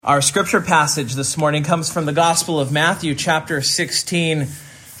Our scripture passage this morning comes from the Gospel of Matthew, chapter 16,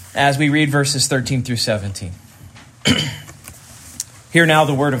 as we read verses 13 through 17. Hear now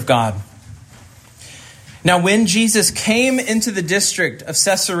the word of God. Now, when Jesus came into the district of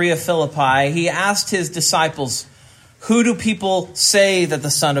Caesarea Philippi, he asked his disciples, "Who do people say that the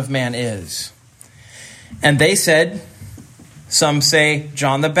Son of Man is?" And they said, "Some say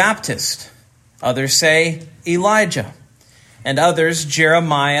John the Baptist, others say Elijah, and others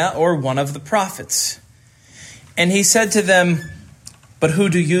Jeremiah or one of the prophets." And he said to them, "But who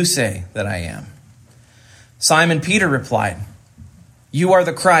do you say that I am?" Simon Peter replied, "You are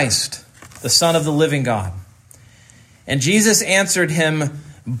the Christ, the Son of the living God." And Jesus answered him,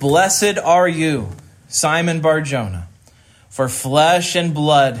 "Blessed are you, Simon Bar-Jonah, for flesh and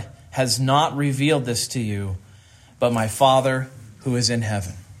blood has not revealed this to you, but my Father who is in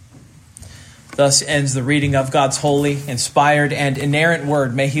heaven." Thus ends the reading of God's holy, inspired, and inerrant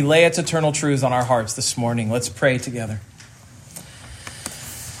word. May he lay its eternal truths on our hearts this morning. Let's pray together.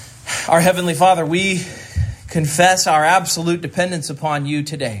 Our Heavenly Father, we confess our absolute dependence upon you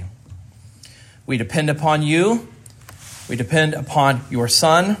today. We depend upon you, we depend upon your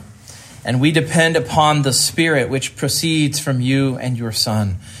Son, and we depend upon the Spirit which proceeds from you and your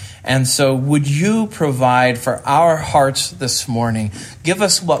Son. And so would you provide for our hearts this morning? Give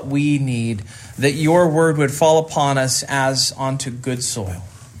us what we need, that your word would fall upon us as onto good soil.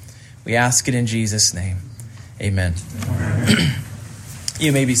 We ask it in Jesus' name. Amen.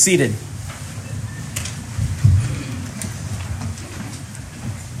 You may be seated.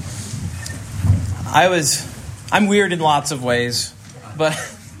 I'm weird in lots of ways, but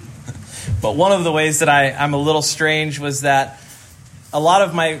one of the ways that I'm a little strange was that a lot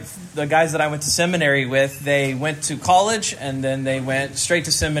of the guys that I went to seminary with, they went to college and then they went straight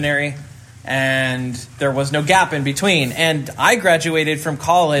to seminary, and there was no gap in between. And I graduated from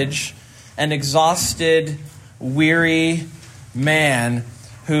college an exhausted, weary man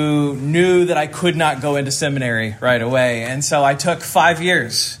who knew that I could not go into seminary right away. And so I took 5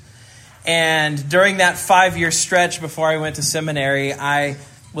 years. And during that 5-year stretch before I went to seminary, I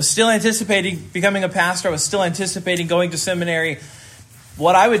was still anticipating becoming a pastor. I was still anticipating going to seminary.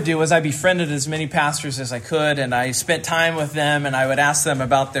 What I would do was I befriended as many pastors as I could, and I spent time with them, and I would ask them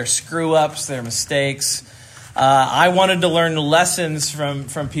about their screw-ups, their mistakes. I wanted to learn lessons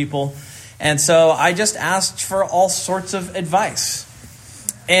from people, and so I just asked for all sorts of advice.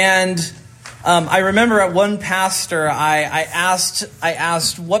 And I remember at one pastor, I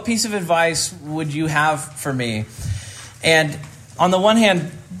asked, "What piece of advice would you have for me?" And on the one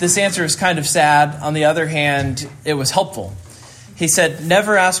hand, this answer is kind of sad. On the other hand, it was helpful. He said,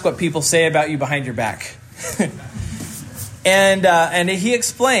 "Never ask what people say about you behind your back." And he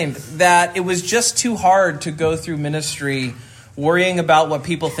explained that it was just too hard to go through ministry worrying about what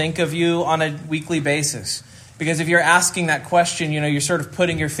people think of you on a weekly basis. Because if you're asking that question, you're sort of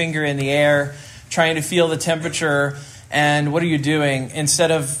putting your finger in the air, trying to feel the temperature, and what are you doing?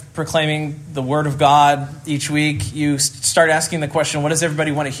 Instead of proclaiming the word of God each week, you start asking the question, what does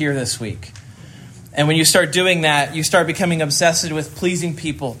everybody want to hear this week? And when you start doing that, you start becoming obsessed with pleasing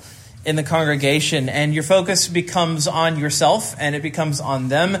people in the congregation, and your focus becomes on yourself, and it becomes on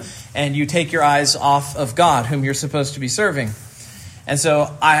them, and you take your eyes off of God, whom you're supposed to be serving. And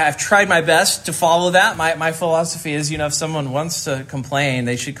so I have tried my best to follow that. My philosophy is, if someone wants to complain,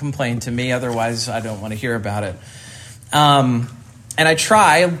 they should complain to me. Otherwise, I don't want to hear about it. And I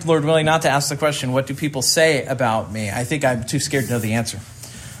try, Lord willing, not to ask the question, what do people say about me? I think I'm too scared to know the answer.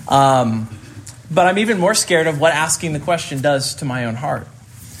 But I'm even more scared of what asking the question does to my own heart.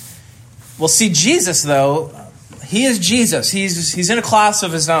 Well, see, Jesus, though, he is Jesus. He's in a class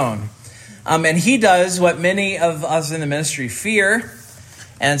of his own. And he does what many of us in the ministry fear.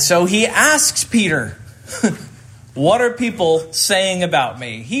 And so he asks Peter, "What are people saying about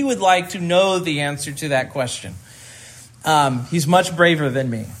me?" He would like to know the answer to that question. He's much braver than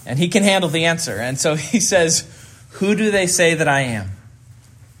me, and he can handle the answer. And so he says, "Who do they say that I am?"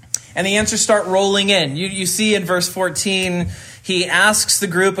 And the answers start rolling in. You see in verse 14, he asks the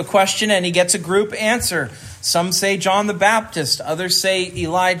group a question and he gets a group answer. Some say John the Baptist, others say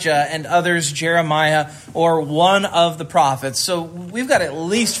Elijah, and others Jeremiah or one of the prophets. So we've got at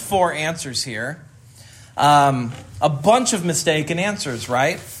least 4 answers here. A bunch of mistaken answers,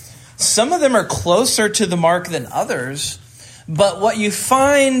 right? Some of them are closer to the mark than others, but what you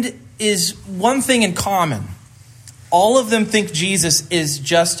find is one thing in common. All of them think Jesus is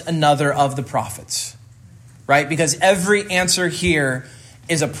just another of the prophets, right? Because every answer here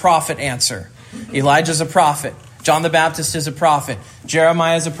is a prophet answer. Elijah's a prophet. John the Baptist is a prophet.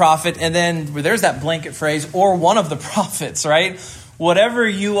 Jeremiah is a prophet. And then there's that blanket phrase, or one of the prophets, right? whatever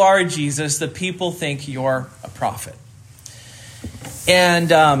you are, Jesus, the people think you're a prophet.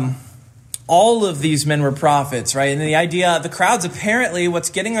 And all of these men were prophets, right? And the idea, the crowds, apparently what's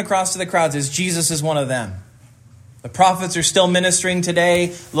getting across to the crowds is Jesus is one of them. The prophets are still ministering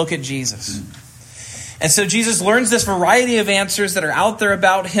today. Look at Jesus. And so Jesus learns this variety of answers that are out there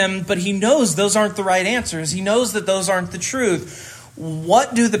about him, but he knows those aren't the right answers. He knows that those aren't the truth.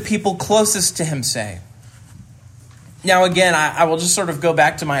 What do the people closest to him say? Now, again, I will just sort of go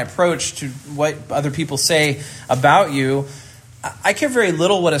back to my approach to what other people say about you. I care very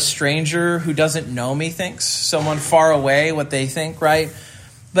little what a stranger who doesn't know me thinks, someone far away, what they think, right?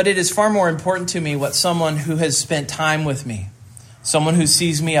 But it is far more important to me what someone who has spent time with me, someone who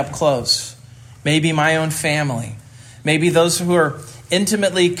sees me up close, maybe my own family, maybe those who are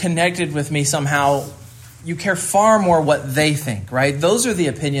intimately connected with me somehow, you care far more what they think, right? Those are the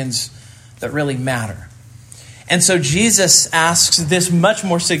opinions that really matter. And so Jesus asks this much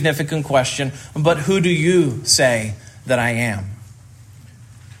more significant question, but who do you say that I am?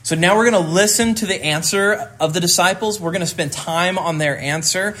 So now we're going to listen to the answer of the disciples. We're going to spend time on their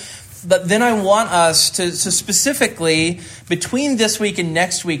answer. But then I want us to specifically, between this week and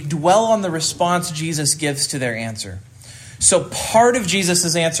next week, dwell on the response Jesus gives to their answer. So part of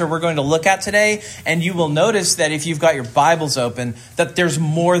Jesus' answer we're going to look at today, and you will notice that if you've got your Bibles open, that there's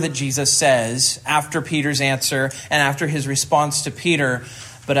more that Jesus says after Peter's answer and after his response to Peter.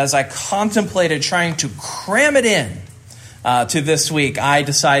 But as I contemplated trying to cram it in to this week, I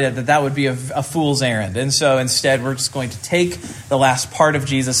decided that would be a fool's errand. And so instead, we're just going to take the last part of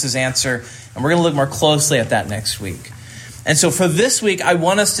Jesus' answer, and we're going to look more closely at that next week. And so for this week, I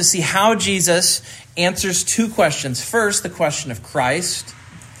want us to see how Jesus answers two questions. First, the question of Christ,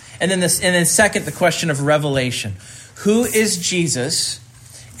 and then second, the question of revelation. Who is Jesus,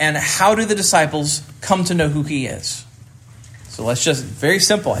 and how do the disciples come to know who he is? So let's just, very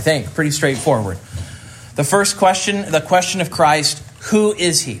simple, I think, pretty straightforward. The first question, the question of Christ, who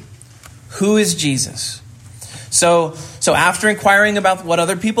is he? Who is Jesus? So after inquiring about what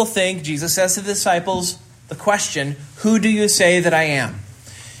other people think, Jesus says to the disciples, the question, who do you say that I am?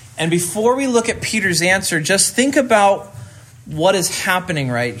 And before we look at Peter's answer, just think about what is happening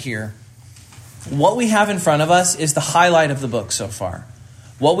right here. What we have in front of us is the highlight of the book so far.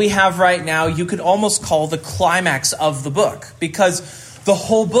 What we have right now, you could almost call the climax of the book, because the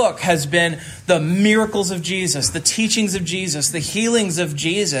whole book has been the miracles of Jesus, the teachings of Jesus, the healings of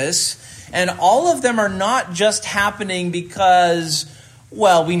Jesus. And all of them are not just happening because,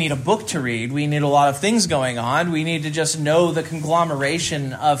 well, we need a book to read. We need a lot of things going on. We need to just know the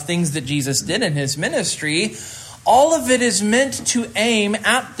conglomeration of things that Jesus did in his ministry. All of it is meant to aim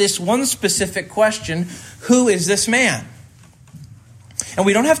at this one specific question, who is this man? And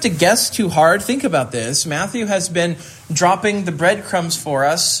we don't have to guess too hard. Think about this. Matthew has been dropping the breadcrumbs for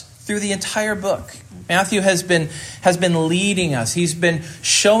us through the entire book. Matthew has been leading us. He's been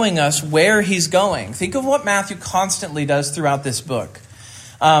showing us where he's going. Think of what Matthew constantly does throughout this book.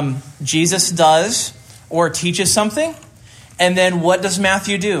 Jesus does or teaches something, and then what does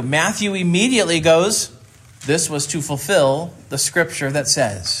Matthew do? Matthew immediately goes, this was to fulfill the scripture that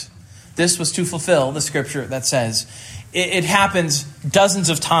says. This was to fulfill the scripture that says. It happens dozens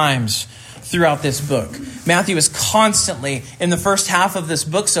of times throughout this book. Matthew is constantly, in the first half of this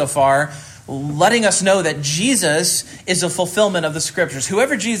book so far, letting us know that Jesus is a fulfillment of the scriptures.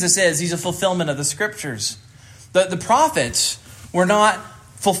 Whoever Jesus is, he's a fulfillment of the scriptures. The prophets were not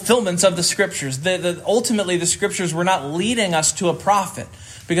fulfillments of the scriptures. Ultimately, the scriptures were not leading us to a prophet,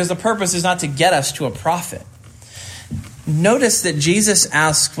 because the purpose is not to get us to a prophet. Notice that Jesus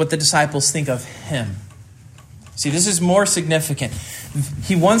asks what the disciples think of him. See, this is more significant.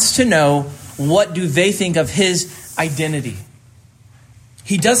 He wants to know, what do they think of his identity?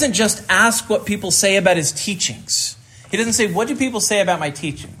 He doesn't just ask what people say about his teachings. He doesn't say, what do people say about my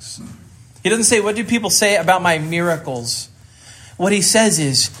teachings? He doesn't say, what do people say about my miracles? What he says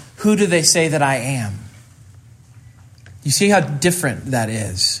is, who do they say that I am? You see how different that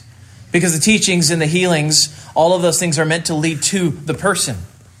is? Because the teachings and the healings, all of those things are meant to lead to the person.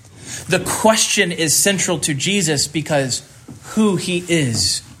 The question is central to Jesus because who he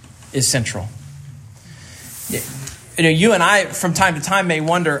is central. You know, you and I, from time to time, may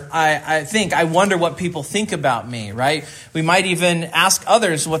wonder, I wonder what people think about me, right? We might even ask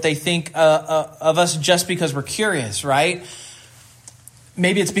others what they think of us just because we're curious, right?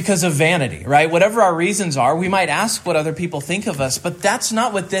 Maybe it's because of vanity, right? Whatever our reasons are, we might ask what other people think of us, but that's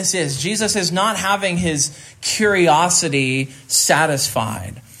not what this is. Jesus is not having his curiosity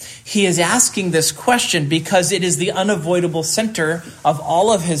satisfied. He is asking this question because it is the unavoidable center of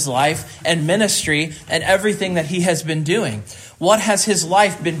all of his life and ministry and everything that he has been doing. What has his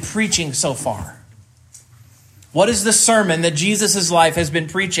life been preaching so far? What is the sermon that Jesus' life has been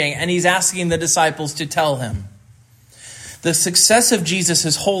preaching? And he's asking the disciples to tell him. The success of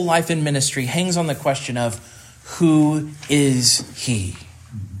Jesus' whole life in ministry hangs on the question of, who is he?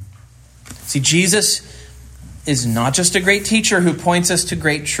 See, Jesus is not just a great teacher who points us to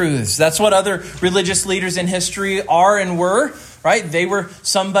great truths. That's what other religious leaders in history are and were, right? They were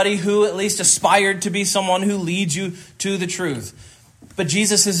somebody who at least aspired to be someone who leads you to the truth. But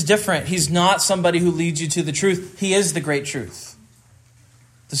Jesus is different. He's not somebody who leads you to the truth. He is the great truth.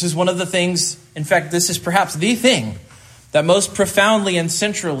 This is one of the things, in fact, this is perhaps the thing that most profoundly and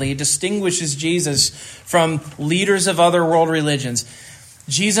centrally distinguishes Jesus from leaders of other world religions.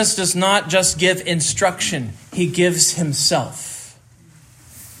 Jesus does not just give instruction, he gives himself.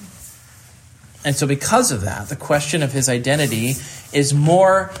 And so because of that, the question of his identity is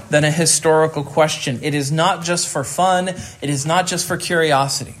more than a historical question. It is not just for fun. It is not just for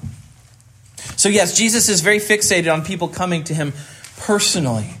curiosity. So yes, Jesus is very fixated on people coming to him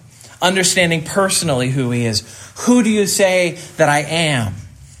personally, understanding personally who he is. Who do you say that I am?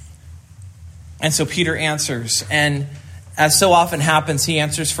 And so Peter answers, and as so often happens, he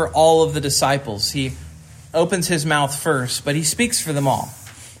answers for all of the disciples. He opens his mouth first, but he speaks for them all.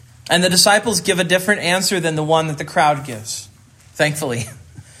 And the disciples give a different answer than the one that the crowd gives, thankfully.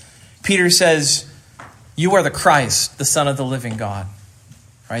 Peter says, you are the Christ, the Son of the living God.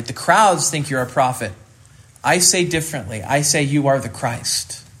 Right? The crowds think you're a prophet. I say differently. I say you are the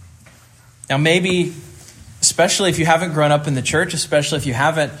Christ. Now maybe, especially if you haven't grown up in the church, especially if you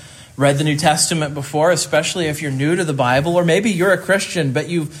haven't read the New Testament before, especially if you're new to the Bible, or maybe you're a Christian, but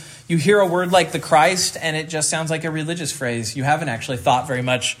you hear a word like the Christ and it just sounds like a religious phrase. You haven't actually thought very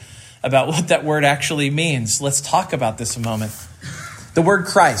much about what that word actually means. Let's talk about this a moment. The word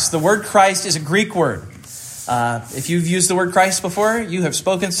Christ. The word Christ is a Greek word. If you've used the word Christ before, you have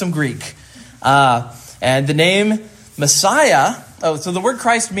spoken some Greek. And the name Messiah, so the word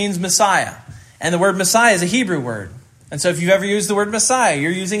Christ means Messiah. And the word Messiah is a Hebrew word. And so if you've ever used the word Messiah,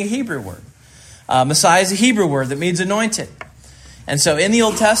 you're using a Hebrew word. Messiah is a Hebrew word that means anointed. And so in the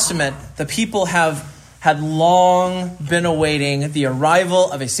Old Testament, the people have had long been awaiting the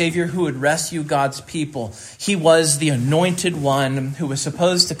arrival of a Savior who would rescue God's people. He was the anointed one who was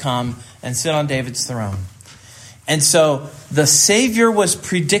supposed to come and sit on David's throne. And so the Savior was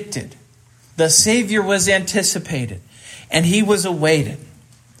predicted. The Savior was anticipated. And he was awaited.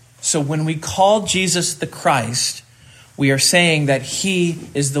 So when we call Jesus the Christ, we are saying that he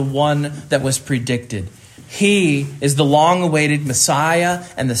is the one that was predicted. He is the long-awaited Messiah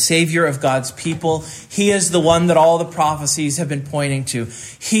and the Savior of God's people. He is the one that all the prophecies have been pointing to.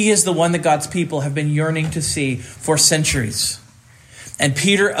 He is the one that God's people have been yearning to see for centuries. And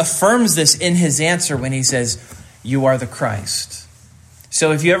Peter affirms this in his answer when he says, you are the Christ.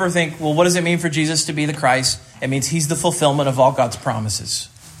 So if you ever think, well, what does it mean for Jesus to be the Christ? It means he's the fulfillment of all God's promises.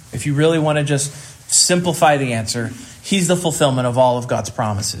 If you really want to just simplify the answer, he's the fulfillment of all of God's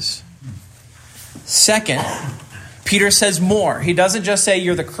promises. Second, Peter says more. He doesn't just say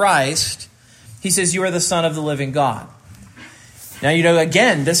you're the Christ. He says you are the Son of the living God. Now,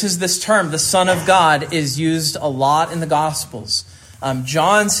 again, this term, the Son of God, is used a lot in the Gospels.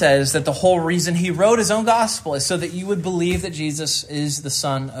 John says that the whole reason he wrote his own Gospel is so that you would believe that Jesus is the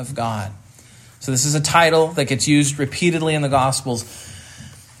Son of God. So this is a title that gets used repeatedly in the Gospels.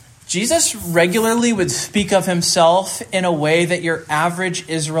 Jesus regularly would speak of himself in a way that your average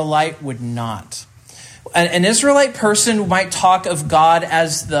Israelite would not. An Israelite person might talk of God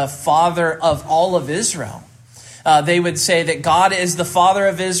as the father of all of Israel. They would say that God is the father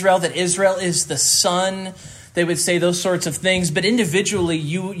of Israel, that Israel is the son. They would say those sorts of things. But individually,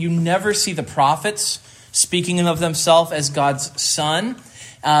 you never see the prophets speaking of themselves as God's son.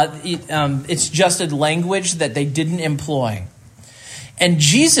 It's just a language that they didn't employ. And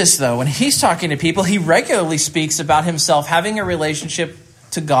Jesus, though, when he's talking to people, he regularly speaks about himself having a relationship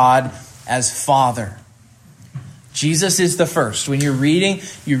to God as Father. Jesus is the first. When you're reading,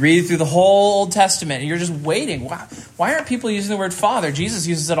 you read through the whole Old Testament, and you're just waiting. Why aren't people using the word Father? Jesus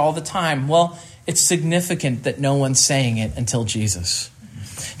uses it all the time. Well, it's significant that no one's saying it until Jesus.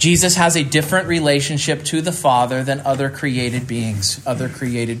 Jesus has a different relationship to the Father than other created beings, other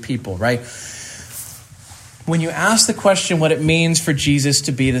created people, right? When you ask the question what it means for Jesus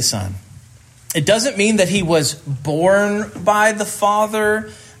to be the Son, it doesn't mean that he was born by the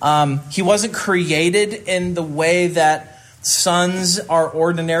Father. He wasn't created in the way that sons are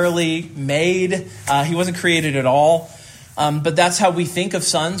ordinarily made. He wasn't created at all. But that's how we think of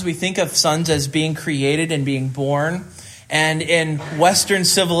sons. We think of sons as being created and being born. And in Western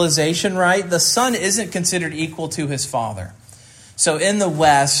civilization, right, the son isn't considered equal to his father. So in the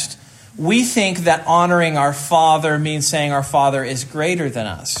West, we think that honoring our father means saying our father is greater than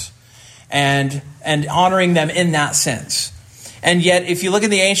us and honoring them in that sense. And yet, if you look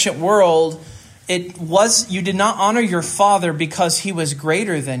at the ancient world, you did not honor your father because he was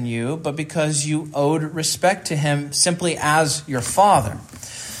greater than you, but because you owed respect to him simply as your father.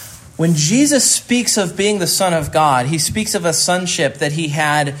 When Jesus speaks of being the Son of God, he speaks of a sonship that he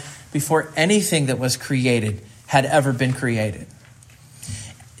had before anything that was created had ever been created.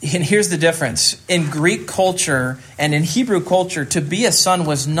 And here's the difference. In Greek culture and in Hebrew culture, to be a son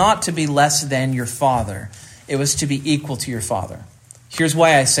was not to be less than your father. It was to be equal to your father. Here's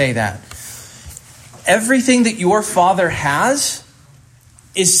why I say that. Everything that your father has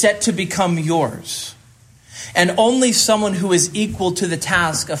is set to become yours. And only someone who is equal to the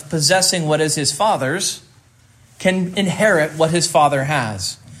task of possessing what is his father's can inherit what his father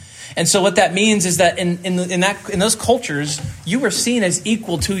has. And so what that means is that in those cultures, you were seen as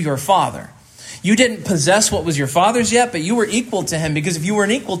equal to your father. You didn't possess what was your father's yet, but you were equal to him, because if you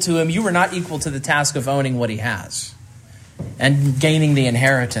weren't equal to him, you were not equal to the task of owning what he has and gaining the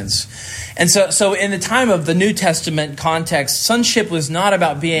inheritance. And so in the time of the New Testament context, sonship was not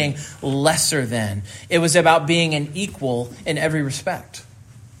about being lesser than. It was about being an equal in every respect.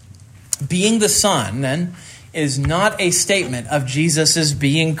 Being the son, then, is not a statement of Jesus'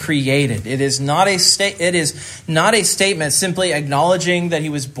 being created. It is not a statement simply acknowledging that he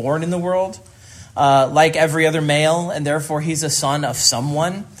was born in the world like every other male, and therefore he's a son of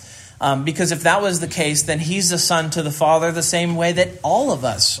someone. Because if that was the case, then he's a son to the Father the same way that all of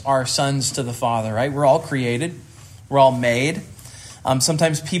us are sons to the Father, right? We're all created. We're all made.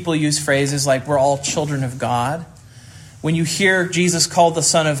 Sometimes people use phrases like we're all children of God. When you hear Jesus called the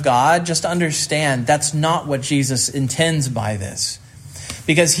Son of God, just understand that's not what Jesus intends by this.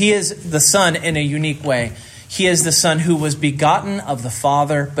 Because he is the Son in a unique way. He is the Son who was begotten of the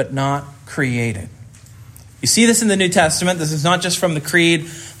Father, but not created. You see this in the New Testament. This is not just from the Creed.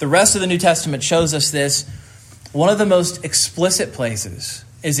 The rest of the New Testament shows us this. One of the most explicit places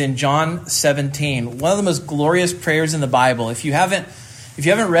is in John 17. One of the most glorious prayers in the Bible. If you haven't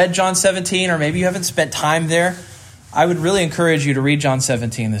read John 17, or maybe you haven't spent time there, I would really encourage you to read John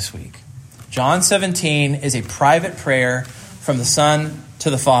 17 this week. John 17 is a private prayer from the Son to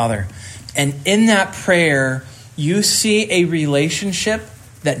the Father. And in that prayer, you see a relationship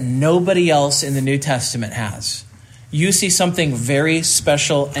that nobody else in the New Testament has. You see something very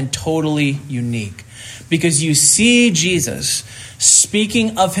special and totally unique. Because you see Jesus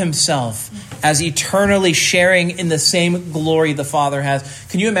speaking of himself as eternally sharing in the same glory the Father has.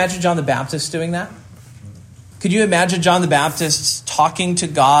 Can you imagine John the Baptist doing that? Could you imagine John the Baptist talking to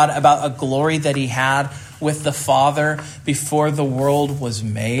God about a glory that he had with the Father before the world was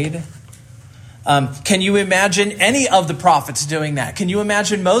made? Can you imagine any of the prophets doing that? Can you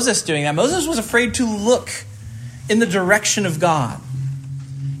imagine Moses doing that? Moses was afraid to look in the direction of God.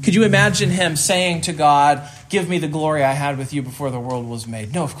 Could you imagine him saying to God, "Give me the glory I had with you before the world was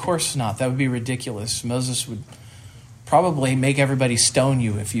made"? No, of course not. That would be ridiculous. Moses would probably make everybody stone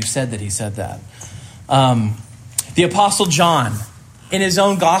you if you said that he said that. The Apostle John, in his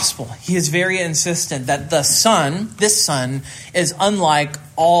own gospel, he is very insistent that this son, is unlike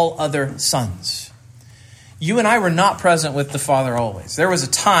all other sons. You and I were not present with the Father always. There was a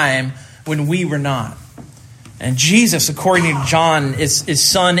time when we were not. And Jesus, according to John, is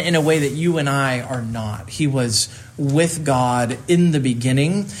son in a way that you and I are not. He was with God in the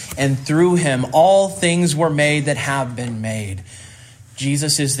beginning, and through him all things were made that have been made.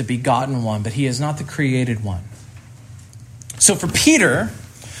 Jesus is the begotten one, but he is not the created one. So for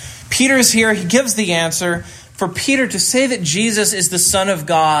Peter's here, he gives the answer. For Peter to say that Jesus is the Son of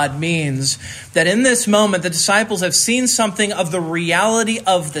God means that in this moment, the disciples have seen something of the reality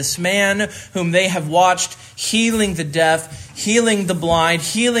of this man whom they have watched healing the deaf, healing the blind,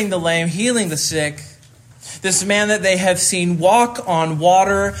 healing the lame, healing the sick. This man that they have seen walk on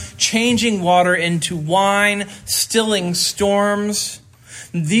water, changing water into wine, stilling storms.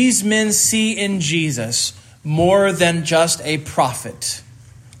 These men see in Jesus more than just a prophet,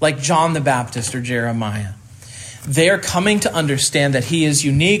 like John the Baptist or Jeremiah. They are coming to understand that he is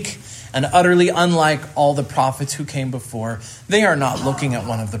unique and utterly unlike all the prophets who came before. They are not looking at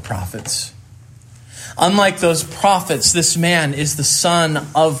one of the prophets. Unlike those prophets, this man is the Son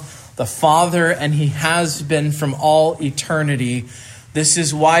of the Father, and he has been from all eternity. This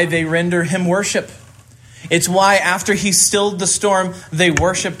is why they render him worship. It's why after he stilled the storm, they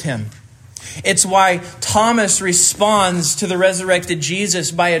worshiped him. It's why Thomas responds to the resurrected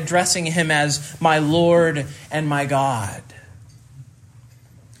Jesus by addressing him as my Lord and my God.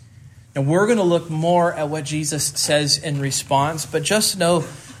 And we're going to look more at what Jesus says in response, but just know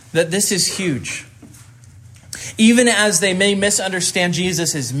that this is huge. Even as they may misunderstand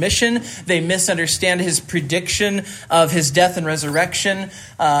Jesus' mission, they misunderstand his prediction of his death and resurrection,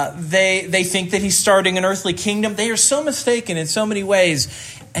 they think that he's starting an earthly kingdom. They are so mistaken in so many ways,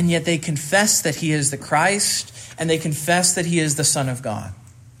 and yet they confess that he is the Christ, and they confess that he is the Son of God.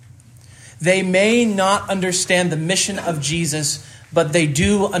 They may not understand the mission of Jesus, but they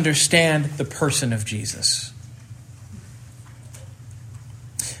do understand the person of Jesus.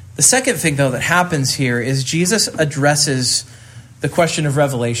 The second thing, though, that happens here is Jesus addresses the question of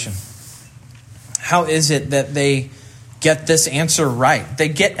revelation. How is it that they get this answer right? They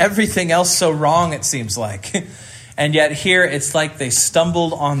get everything else so wrong, it seems like. And yet here, it's like they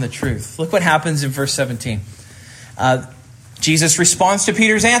stumbled on the truth. Look what happens in verse 17. Jesus responds to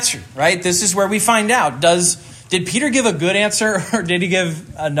Peter's answer, right? This is where we find out. Did Peter give a good answer, or did he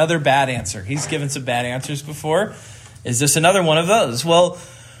give another bad answer? He's given some bad answers before. Is this another one of those? Well,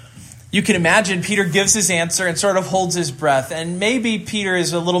 you can imagine Peter gives his answer and sort of holds his breath. And maybe Peter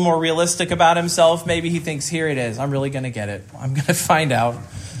is a little more realistic about himself. Maybe he thinks, here it is. I'm really going to get it. I'm going to find out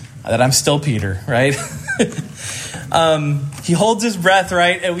that I'm still Peter, right? He holds his breath,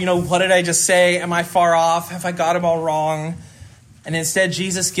 right? And, what did I just say? Am I far off? Have I got him all wrong? And instead,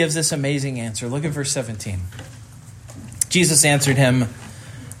 Jesus gives this amazing answer. Look at verse 17. Jesus answered him,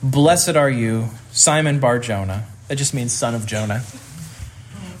 "Blessed are you, Simon Bar-Jonah." That just means son of Jonah.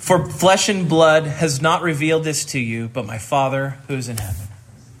 "For flesh and blood has not revealed this to you, but my Father who is in heaven."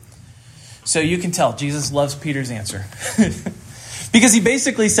 So you can tell Jesus loves Peter's answer. Because he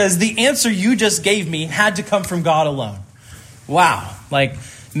basically says, the answer you just gave me had to come from God alone. Wow.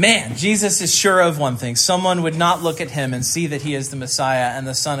 Man, Jesus is sure of one thing. Someone would not look at him and see that he is the Messiah and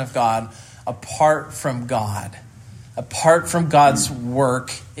the Son of God apart from God. Apart from God's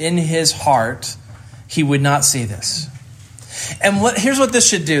work in his heart, he would not see this. And here's what this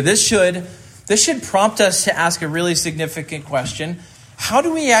should do. This should prompt us to ask a really significant question. How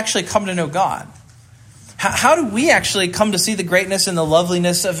do we actually come to know God? How do we actually come to see the greatness and the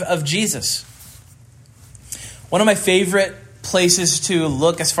loveliness of Jesus? One of my favorite places to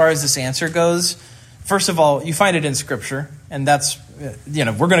look as far as this answer goes, first of all, you find it in Scripture. And that's,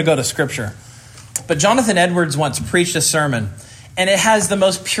 we're going to go to Scripture. But Jonathan Edwards once preached a sermon, and it has the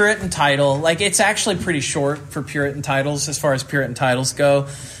most Puritan title. It's actually pretty short for Puritan titles as far as Puritan titles go.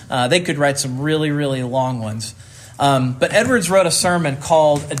 They could write some really, really long ones. But Edwards wrote a sermon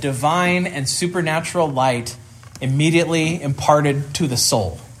called "A Divine and Supernatural Light Immediately Imparted to the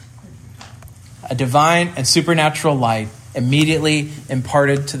Soul." A divine and supernatural light immediately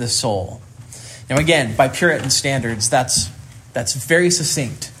imparted to the soul. Now again, by Puritan standards, that's very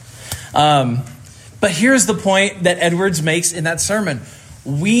succinct. But here's the point that Edwards makes in that sermon.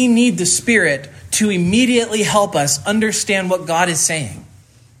 We need the Spirit to immediately help us understand what God is saying.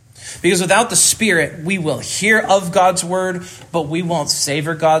 Because without the Spirit, we will hear of God's word, but we won't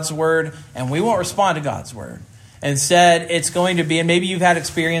savor God's word, and we won't respond to God's word. Instead, it's going to be, and maybe you've had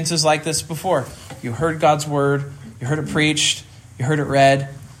experiences like this before. You heard God's word, you heard it preached, you heard it read,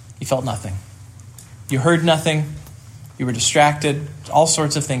 you felt nothing. You heard nothing, you were distracted, all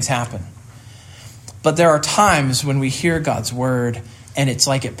sorts of things happen. But there are times when we hear God's word and it's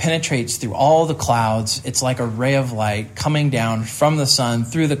like it penetrates through all the clouds. It's like a ray of light coming down from the sun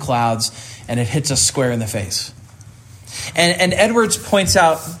through the clouds, and it hits us square in the face. And Edwards points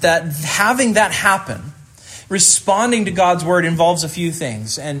out that having that happen, responding to God's word, involves a few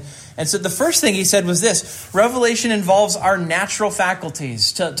things. And so the first thing he said was this: revelation involves our natural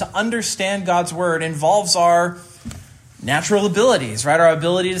faculties. To understand God's word involves our natural abilities, right? Our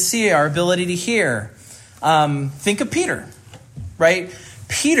ability to see, our ability to hear. Think of Peter, right?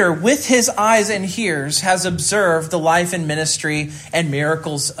 Peter, with his eyes and ears, has observed the life and ministry and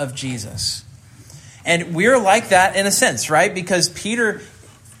miracles of Jesus. And we're like that in a sense, right? Because Peter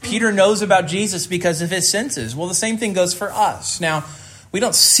knows about Jesus because of his senses. Well, the same thing goes for us. Now, we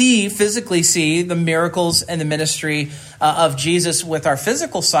don't physically see the miracles and the ministry of Jesus with our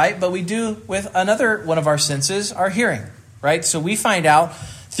physical sight, but we do with another one of our senses, our hearing, right? So we find out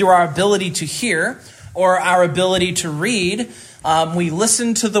through our ability to hear or our ability to read. We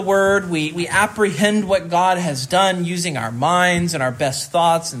listen to the word. We apprehend what God has done using our minds and our best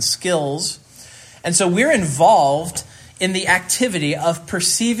thoughts and skills. And so we're involved in the activity of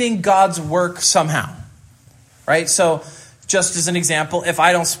perceiving God's work somehow, right? So just as an example, if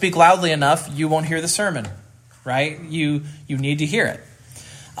I don't speak loudly enough, you won't hear the sermon, right? You need to hear it.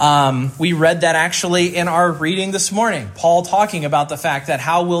 We read that actually in our reading this morning. Paul talking about the fact that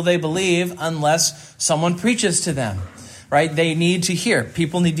how will they believe unless someone preaches to them? right? They need to hear.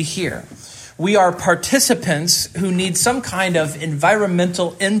 People need to hear. We are participants who need some kind of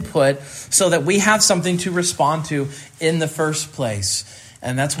environmental input so that we have something to respond to in the first place.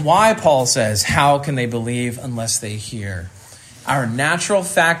 And that's why Paul says, how can they believe unless they hear? Our natural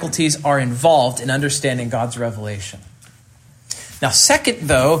faculties are involved in understanding God's revelation. Now, second,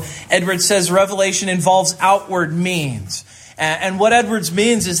 though, Edwards says revelation involves outward means. And what Edwards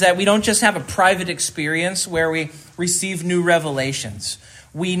means is that we don't just have a private experience where we receive new revelations.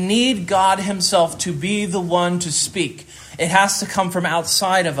 We need God himself to be the one to speak. It has to come from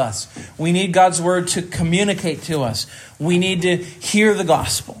outside of us. We need God's word to communicate to us. We need to hear the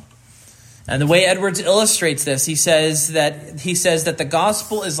gospel. And the way Edwards illustrates this, he says that the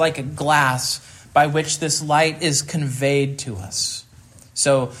gospel is like a glass by which this light is conveyed to us.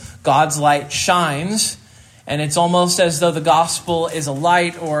 So God's light shines, and it's almost as though the gospel is a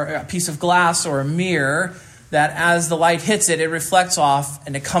light or a piece of glass or a mirror that as the light hits it, it reflects off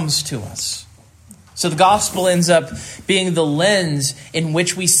and it comes to us. So the gospel ends up being the lens in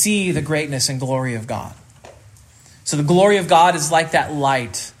which we see the greatness and glory of God. So the glory of God is like that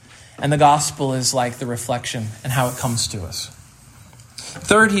light, and the gospel is like the reflection and how it comes to us.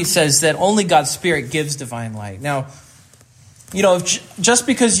 Third, he says that only God's Spirit gives divine light. Now, just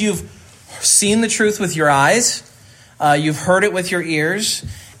because you've seen the truth with your eyes, you've heard it with your ears,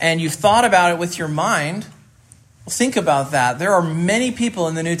 and you've thought about it with your mind, well, think about that. There are many people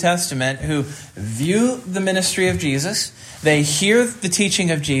in the New Testament who view the ministry of Jesus. They hear the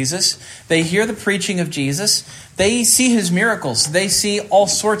teaching of Jesus. They hear the preaching of Jesus. They see his miracles. They see all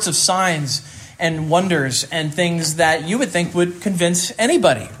sorts of signs and wonders and things that you would think would convince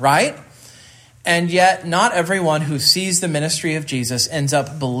anybody, right? And yet, not everyone who sees the ministry of Jesus ends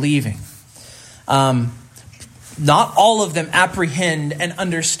up believing. Not all of them apprehend and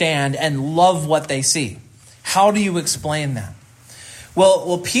understand and love what they see. How do you explain that?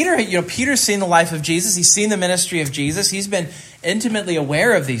 Well, Peter's seen the life of Jesus. He's seen the ministry of Jesus. He's been intimately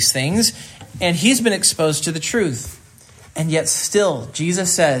aware of these things, and he's been exposed to the truth. And yet still,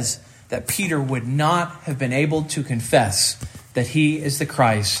 Jesus says that Peter would not have been able to confess that he is the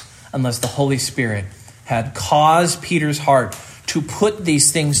Christ unless the Holy Spirit had caused Peter's heart to put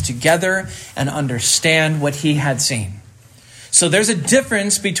these things together and understand what he had seen. So there's a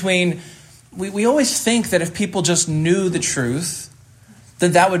difference between, we always think that if people just knew the truth,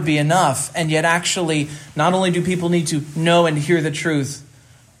 that would be enough. And yet actually, not only do people need to know and hear the truth,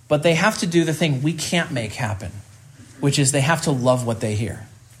 but they have to do the thing we can't make happen, which is they have to love what they hear.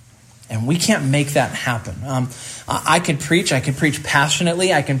 And we can't make that happen. I can preach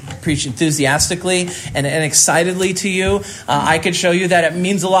passionately. I can preach enthusiastically and excitedly to you. I could show you that it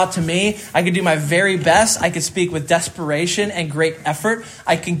means a lot to me. I could do my very best. I could speak with desperation and great effort.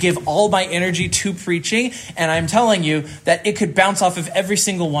 I can give all my energy to preaching. And I'm telling you that it could bounce off of every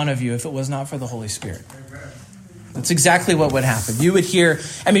single one of you if it was not for the Holy Spirit. That's exactly what would happen. You would hear,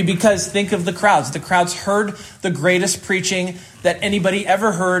 because think of the crowds. The crowds heard the greatest preaching that anybody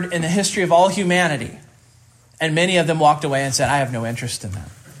ever heard in the history of all humanity. And many of them walked away and said, I have no interest in that.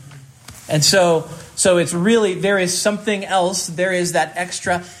 And so it's really, there is something else. There is that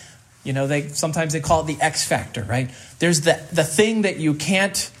extra, sometimes they call it the X factor, right? There's the thing that you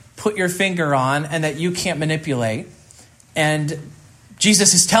can't put your finger on and that you can't manipulate. And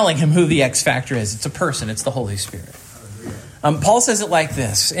Jesus is telling him who the X factor is. It's a person. It's the Holy Spirit. Paul says it like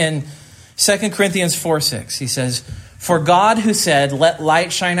this in 2 Corinthians 4:6. He says, for God who said, let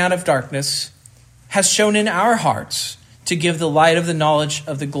light shine out of darkness, has shown in our hearts to give the light of the knowledge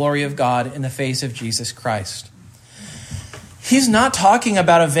of the glory of God in the face of Jesus Christ. He's not talking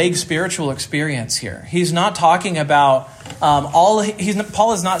about a vague spiritual experience here. He's not talking about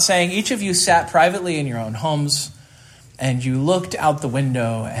Paul is not saying each of you sat privately in your own homes and you looked out the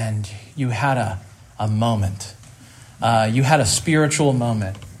window and you had a moment. You had a spiritual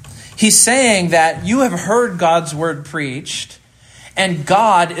moment. He's saying that you have heard God's word preached, and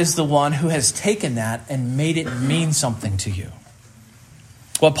God is the one who has taken that and made it mean something to you.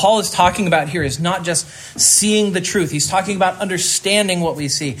 What Paul is talking about here is not just seeing the truth. He's talking about understanding what we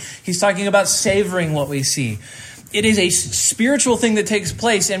see. He's talking about savoring what we see. It is a spiritual thing that takes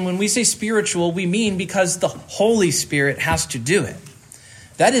place. And when we say spiritual, we mean because the Holy Spirit has to do it.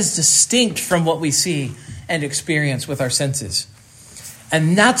 That is distinct from what we see and experience with our senses.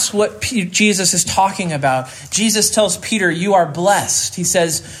 And that's what Jesus is talking about. Jesus tells Peter, you are blessed. He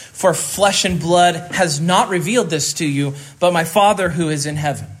says, for flesh and blood has not revealed this to you, but my Father who is in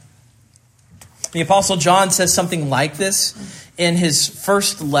heaven. The Apostle John says something like this in his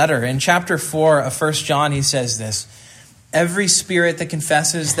first letter. In chapter 4 of 1 John, he says this, every spirit that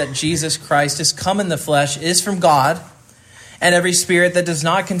confesses that Jesus Christ is come in the flesh is from God, And every spirit that does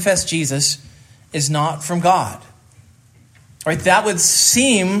not confess Jesus is not from God. Right? That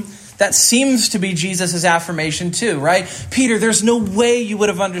seems to be Jesus' affirmation too, right? Peter, there's no way you would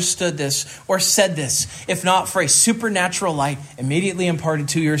have understood this or said this if not for a supernatural light immediately imparted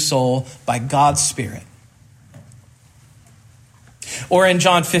to your soul by God's Spirit. Or in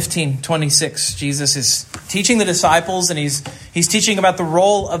John 15:26, Jesus is teaching the disciples, and he's teaching about the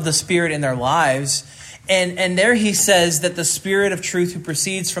role of the Spirit in their lives. And there he says that the Spirit of truth who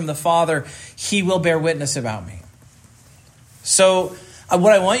proceeds from the Father, he will bear witness about me. So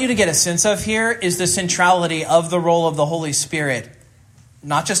what I want you to get a sense of here is the centrality of the role of the Holy Spirit,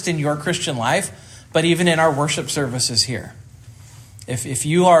 not just in your Christian life, but even in our worship services here. If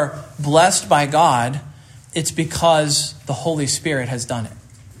you are blessed by God, it's because the Holy Spirit has done it.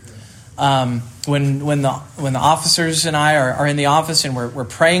 When the officers and I are in the office and we're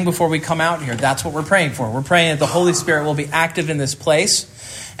praying before we come out here, that's what we're praying for. We're praying that the Holy Spirit will be active in this place,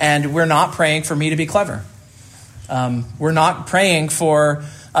 and we're not praying for me to be clever. We're not praying for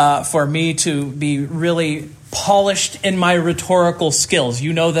me to be really polished in my rhetorical skills.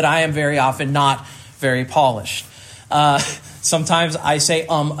 You know that I am very often not very polished. Sometimes I say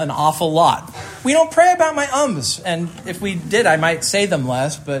an awful lot. We don't pray about my ums, and if we did, I might say them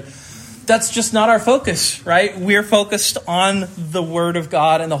less, but that's just not our focus, right? We're focused on the Word of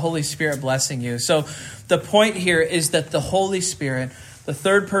God and the Holy Spirit blessing you. So the point here is that the Holy Spirit, the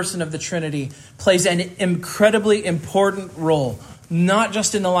third person of the Trinity, plays an incredibly important role, not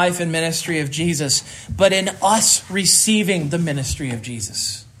just in the life and ministry of Jesus, but in us receiving the ministry of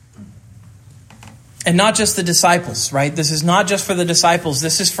Jesus. And not just the disciples, right? This is not just for the disciples.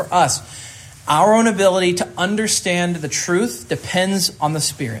 This is for us. Our own ability to understand the truth depends on the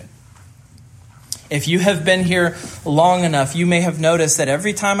Spirit. If you have been here long enough, you may have noticed that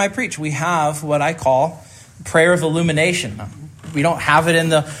every time I preach, we have what I call prayer of illumination. We don't have it in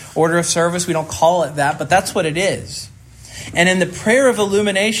the order of service. We don't call it that, but that's what it is. And in the prayer of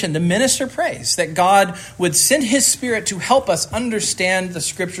illumination, the minister prays that God would send his Spirit to help us understand the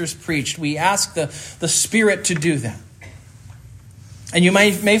scriptures preached. We ask the Spirit to do that. And you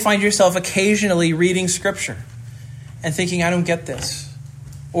may find yourself occasionally reading scripture and thinking, I don't get this.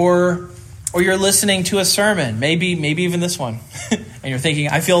 Or you're listening to a sermon, maybe even this one, and you're thinking,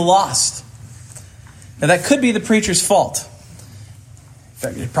 I feel lost. Now that could be the preacher's fault. In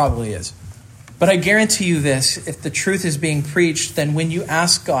fact, it probably is. But I guarantee you this, if the truth is being preached, then when you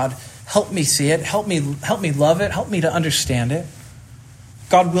ask God, help me see it, help me love it, help me to understand it,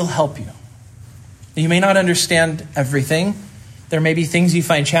 God will help you. You may not understand everything. There may be things you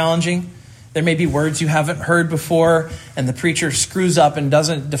find challenging. There may be words you haven't heard before, and the preacher screws up and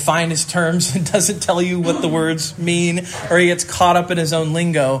doesn't define his terms and doesn't tell you what the words mean, or he gets caught up in his own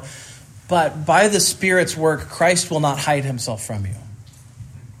lingo. But by the Spirit's work, Christ will not hide himself from you.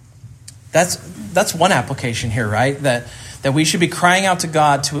 That's one application here, right? That we should be crying out to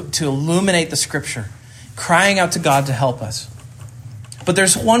God to illuminate the Scripture, crying out to God to help us. But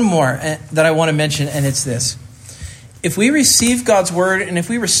there's one more that I want to mention, and it's this. If we receive God's word and if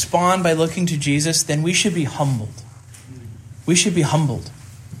we respond by looking to Jesus, then we should be humbled. We should be humbled.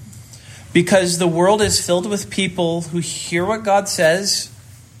 Because the world is filled with people who hear what God says,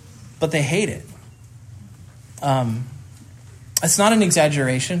 but they hate it. It's not an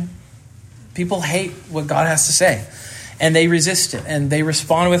exaggeration. People hate what God has to say, and they resist it, and they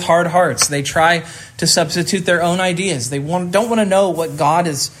respond with hard hearts. They try to substitute their own ideas. They don't want to know what God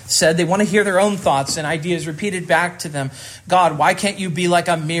has said. They want to hear their own thoughts and ideas repeated back to them. God, why can't you be like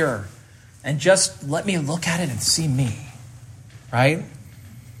a mirror and just let me look at it and see me, right?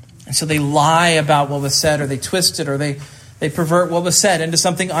 And so they lie about what was said, or they twist it, or they pervert what was said into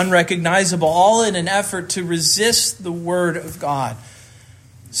something unrecognizable, all in an effort to resist the word of God.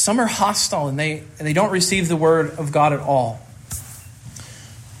 Some are hostile and they don't receive the word of God at all.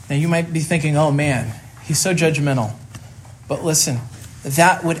 Now you might be thinking, oh man, he's so judgmental. But listen,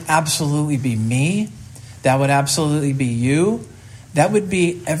 that would absolutely be me. That would absolutely be you. That would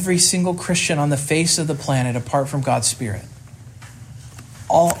be every single Christian on the face of the planet apart from God's Spirit.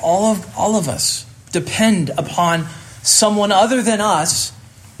 All of us depend upon someone other than us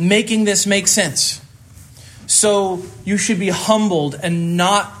making this make sense. So you should be humbled and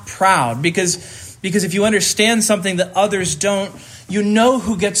not proud, because if you understand something that others don't, you know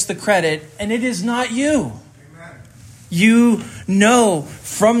who gets the credit, and it is not you. Amen. You know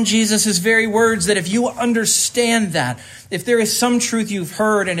from Jesus' very words that if you understand that, if there is some truth you've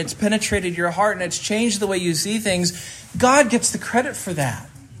heard and it's penetrated your heart and it's changed the way you see things, God gets the credit for that.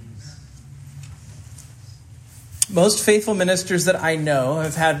 Most faithful ministers that I know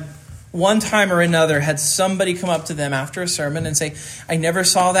have had one time or another had somebody come up to them after a sermon and say, I never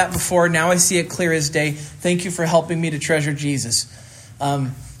saw that before. Now I see it clear as day. Thank you for helping me to treasure Jesus.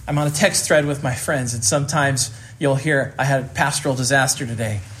 I'm on a text thread with my friends, and sometimes you'll hear, I had a pastoral disaster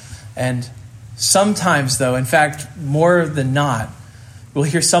today. And sometimes, though, in fact, more than not, we'll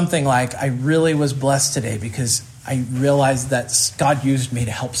hear something like, I really was blessed today because I realized that God used me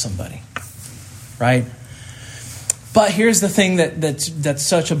to help somebody, right? But here's the thing that's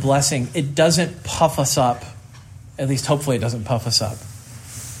such a blessing. It doesn't puff us up. At least hopefully it doesn't puff us up.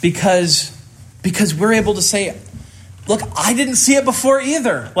 Because we're able to say, look, I didn't see it before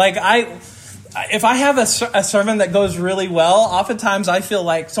either. Like if I have a sermon that goes really well, oftentimes I feel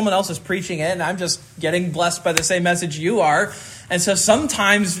like someone else is preaching it and I'm just getting blessed by the same message you are. And so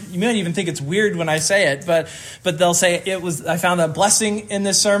sometimes you may not even think it's weird when I say it, but they'll say I found a blessing in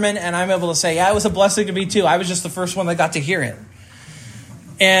this sermon, and I'm able to say, yeah, it was a blessing to me too. I was just the first one that got to hear it.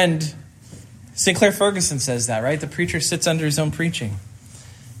 And Sinclair Ferguson says that, right? The preacher sits under his own preaching.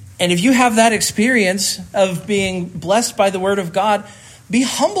 And if you have that experience of being blessed by the word of God, be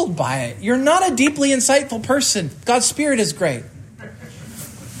humbled by it. You're not a deeply insightful person. God's Spirit is great.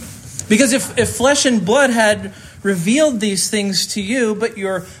 Because if flesh and blood had revealed these things to you,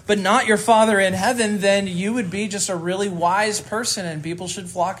 but not your Father in heaven, then you would be just a really wise person and people should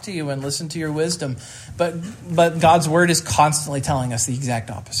flock to you and listen to your wisdom. But God's word is constantly telling us the exact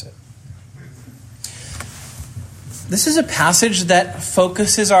opposite. This is a passage that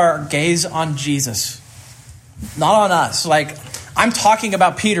focuses our gaze on Jesus, not on us. Like, I'm talking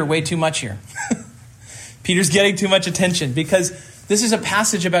about Peter way too much here. Peter's getting too much attention because this is a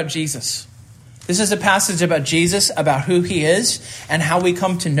passage about Jesus. This is a passage about Jesus, about who he is, and how we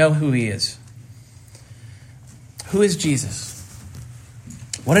come to know who he is. Who is Jesus?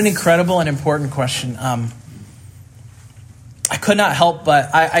 What an incredible and important question. I could not help but,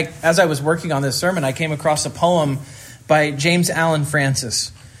 as I was working on this sermon, I came across a poem by James Allen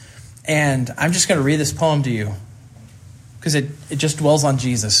Francis. And I'm just going to read this poem to you because it just dwells on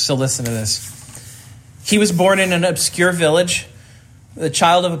Jesus. So listen to this. He was born in an obscure village, the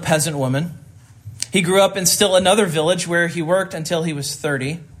child of a peasant woman. He grew up in still another village where he worked until he was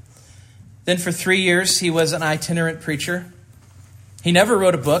 30. Then for 3 years, he was an itinerant preacher. He never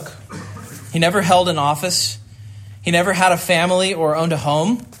wrote a book. He never held an office. He never had a family or owned a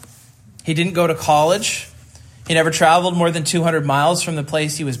home. He didn't go to college. He never traveled more than 200 miles from the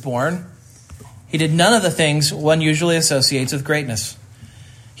place he was born. He did none of the things one usually associates with greatness.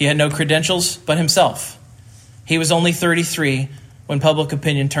 He had no credentials but himself. He was only 33 when public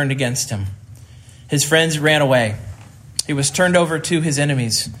opinion turned against him. His friends ran away. He was turned over to his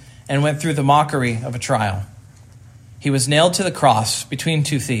enemies and went through the mockery of a trial. He was nailed to the cross between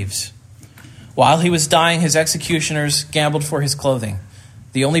two thieves. While he was dying, his executioners gambled for his clothing,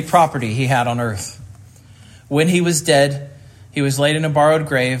 the only property he had on earth. When he was dead, he was laid in a borrowed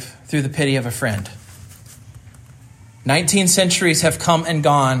grave through the pity of a friend. 19 centuries have come and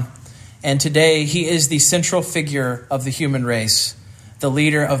gone, and today he is the central figure of the human race, the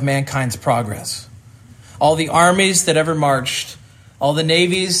leader of mankind's progress. All the armies that ever marched, all the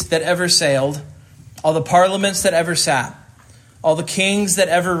navies that ever sailed, all the parliaments that ever sat, all the kings that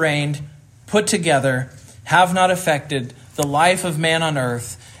ever reigned, put together, have not affected the life of man on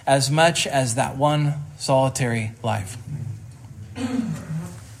earth as much as that one solitary life.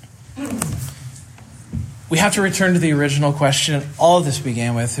 We have to return to the original question all of this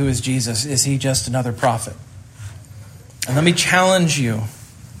began with. Who is Jesus? Is he just another prophet? And let me challenge you.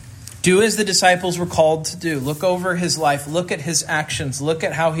 Do as the disciples were called to do. Look over his life. Look at his actions. Look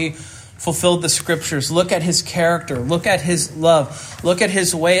at how he fulfilled the scriptures. Look at his character. Look at his love. Look at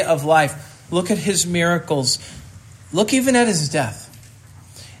his way of life. Look at his miracles. Look even at his death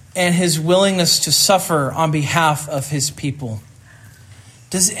and his willingness to suffer on behalf of his people.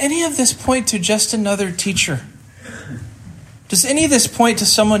 Does any of this point to just another teacher? Does any of this point to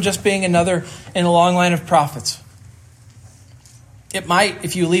someone just being another in a long line of prophets? It might,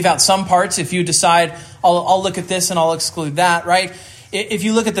 if you leave out some parts, if you decide, I'll look at this and I'll exclude that, right? If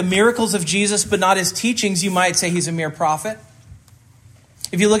you look at the miracles of Jesus but not his teachings, you might say he's a mere prophet.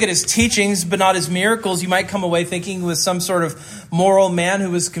 If you look at his teachings but not his miracles, you might come away thinking he was some sort of moral man who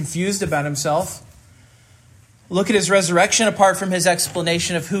was confused about himself. Look at his resurrection apart from his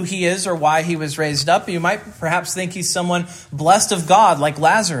explanation of who he is or why he was raised up. You might perhaps think he's someone blessed of God like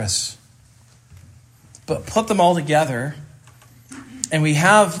Lazarus. But put them all together, and we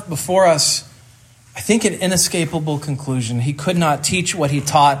have before us, I think, an inescapable conclusion. He could not teach what he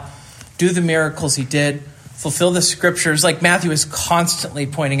taught, do the miracles he did, fulfill the scriptures like Matthew is constantly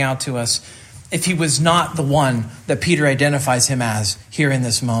pointing out to us, if he was not the one that Peter identifies him as here in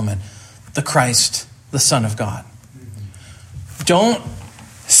this moment. the Christ, the Son of God. Don't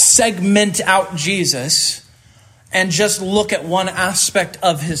segment out Jesus and just look at one aspect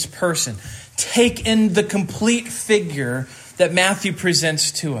of his person. Take in the complete figure that Matthew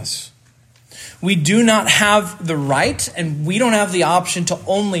presents to us. We do not have the right and we don't have the option to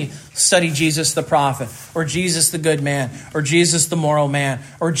only study Jesus the prophet, or Jesus the good man, or Jesus the moral man,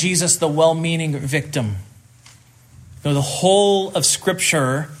 or Jesus the well-meaning victim. No, the whole of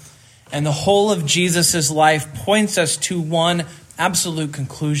Scripture and the whole of Jesus' life points us to one absolute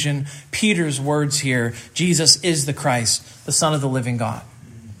conclusion. Peter's words here: Jesus is the Christ, the Son of the living God.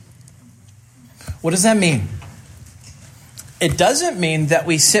 What does that mean? It doesn't mean that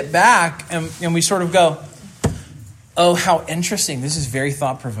we sit back and we sort of go, oh, how interesting. This is very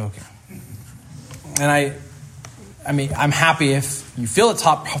thought-provoking. And I mean, I'm happy if you feel it's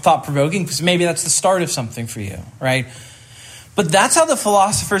thought-provoking, because maybe that's the start of something for you, right? But that's how the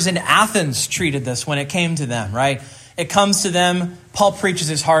philosophers in Athens treated this when it came to them, right? It comes to them, Paul preaches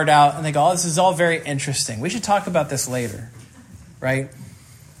his heart out, and they go, oh, this is all very interesting. We should talk about this later, right?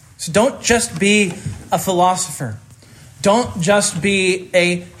 So don't just be a philosopher. Don't just be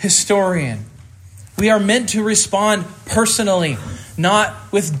a historian. We are meant to respond personally, not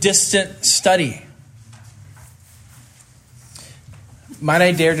with distant study. Might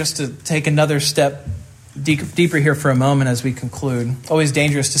I dare just to take another step deeper here for a moment as we conclude? Always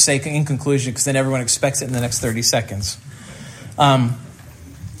dangerous to say in conclusion, because then everyone expects it in the next 30 seconds. All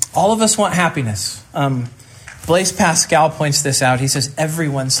of us want happiness. Blaise Pascal points this out. He says,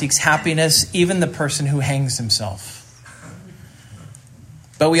 everyone seeks happiness, even the person who hangs himself.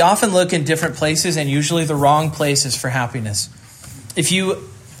 But we often look in different places, and usually the wrong places, for happiness. If you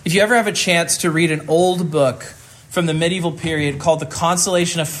ever have a chance to read an old book from the medieval period called The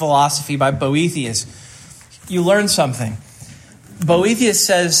Consolation of Philosophy by Boethius, you learn something. Boethius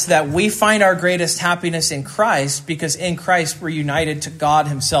says that we find our greatest happiness in Christ because in Christ we're united to God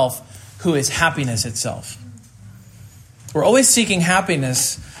himself, who is happiness itself. We're always seeking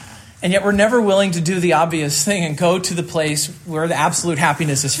happiness, and yet we're never willing to do the obvious thing and go to the place where the absolute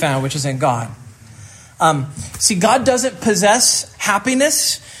happiness is found, which is in God. See, God doesn't possess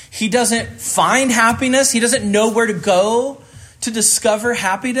happiness. He doesn't find happiness. He doesn't know where to go to discover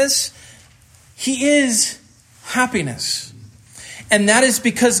happiness. He is happiness. And that is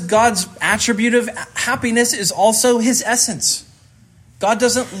because God's attribute of happiness is also his essence. God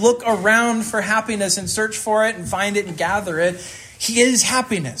doesn't look around for happiness and search for it and find it and gather it. He is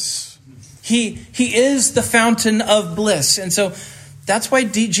happiness. He is the fountain of bliss. And so that's why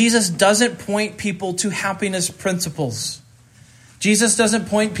Jesus doesn't point people to happiness principles. Jesus doesn't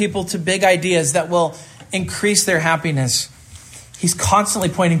point people to big ideas that will increase their happiness. He's constantly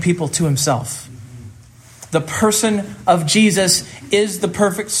pointing people to himself. The person of Jesus is the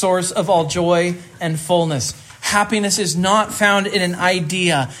perfect source of all joy and fullness. Happiness is not found in an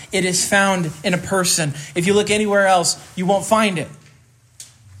idea. It is found in a person. If you look anywhere else, you won't find it.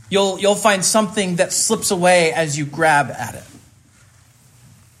 You'll find something that slips away as you grab at it.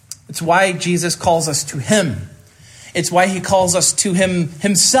 It's why Jesus calls us to him. It's why he calls us to him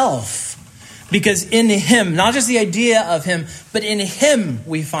himself. Because in him, not just the idea of him, but in him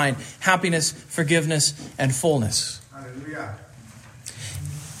we find happiness, forgiveness, and fullness. Hallelujah.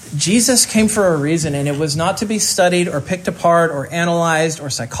 Jesus came for a reason, and it was not to be studied or picked apart or analyzed or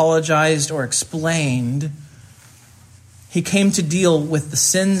psychologized or explained. He came to deal with the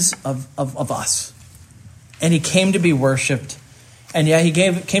sins of us. And he came to be worshipped. And yeah, he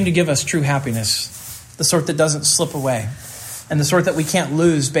came to give us true happiness, the sort that doesn't slip away, and the sort that we can't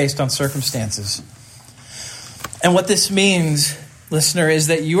lose based on circumstances. And what this means, listener, is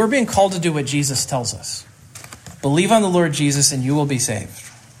that you are being called to do what Jesus tells us. Believe on the Lord Jesus and you will be saved.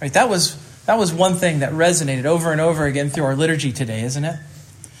 Right? That was one thing that resonated over and over again through our liturgy today, isn't it?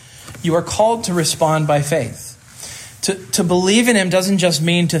 You are called to respond by faith. To believe in him doesn't just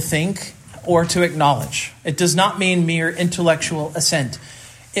mean to think or to acknowledge. It does not mean mere intellectual assent.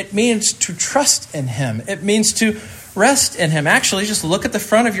 It means to trust in him. It means to rest in him. Actually, just look at the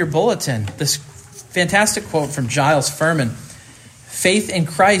front of your bulletin. This fantastic quote from Giles Furman. Faith in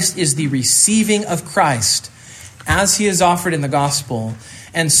Christ is the receiving of Christ as he is offered in the gospel,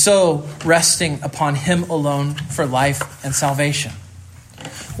 and so resting upon him alone for life and salvation.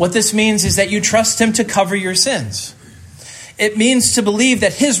 What this means is that you trust him to cover your sins. It means to believe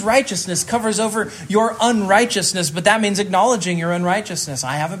that his righteousness covers over your unrighteousness, but that means acknowledging your unrighteousness.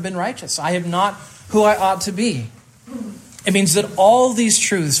 I haven't been righteous. I am not who I ought to be. It means that all these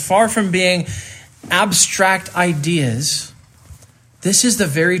truths, far from being abstract ideas, this is the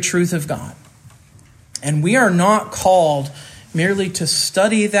very truth of God. And we are not called merely to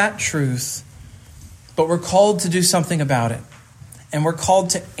study that truth, but we're called to do something about it. And we're called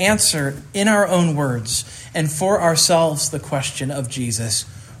to answer in our own words and for ourselves the question of Jesus,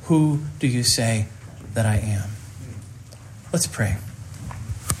 who do you say that I am? Let's pray.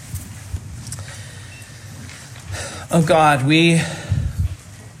 Oh God, we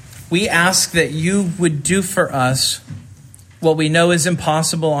ask that you would do for us what we know is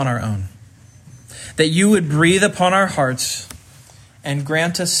impossible on our own. That you would breathe upon our hearts and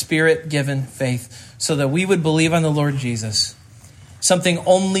grant us Spirit-given faith so that we would believe on the Lord Jesus, something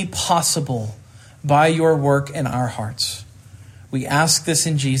only possible by your work in our hearts. We ask this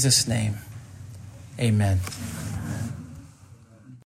in Jesus' name. Amen.